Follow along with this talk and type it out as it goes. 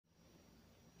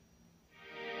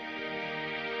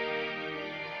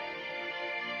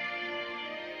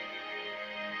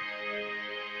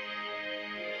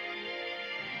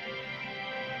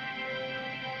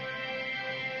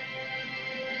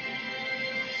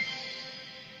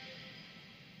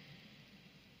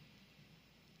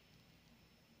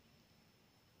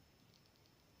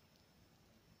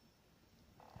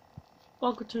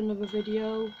Welcome to another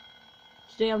video.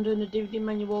 Today I'm doing a DVD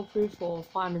menu walkthrough for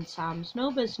Fireman Sam's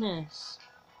No Business.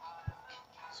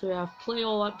 So we have play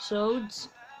all episodes,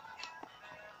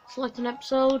 select an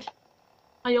episode.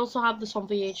 I also have this on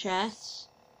VHS,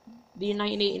 the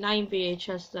 1989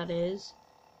 VHS that is.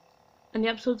 And the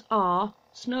episodes are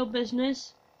Snow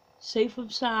Business, Safe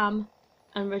with Sam,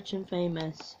 and Rich and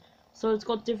Famous. So it's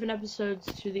got different episodes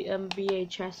to the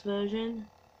VHS version.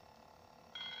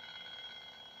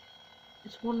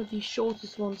 It's one of the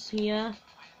shortest ones here.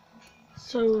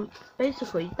 So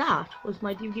basically that was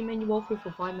my DVD menu walkthrough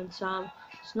for Fireman Sam.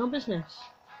 It's No Business.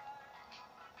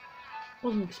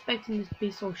 Wasn't expecting this to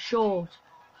be so short.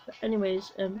 But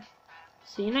anyways,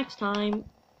 see you next time.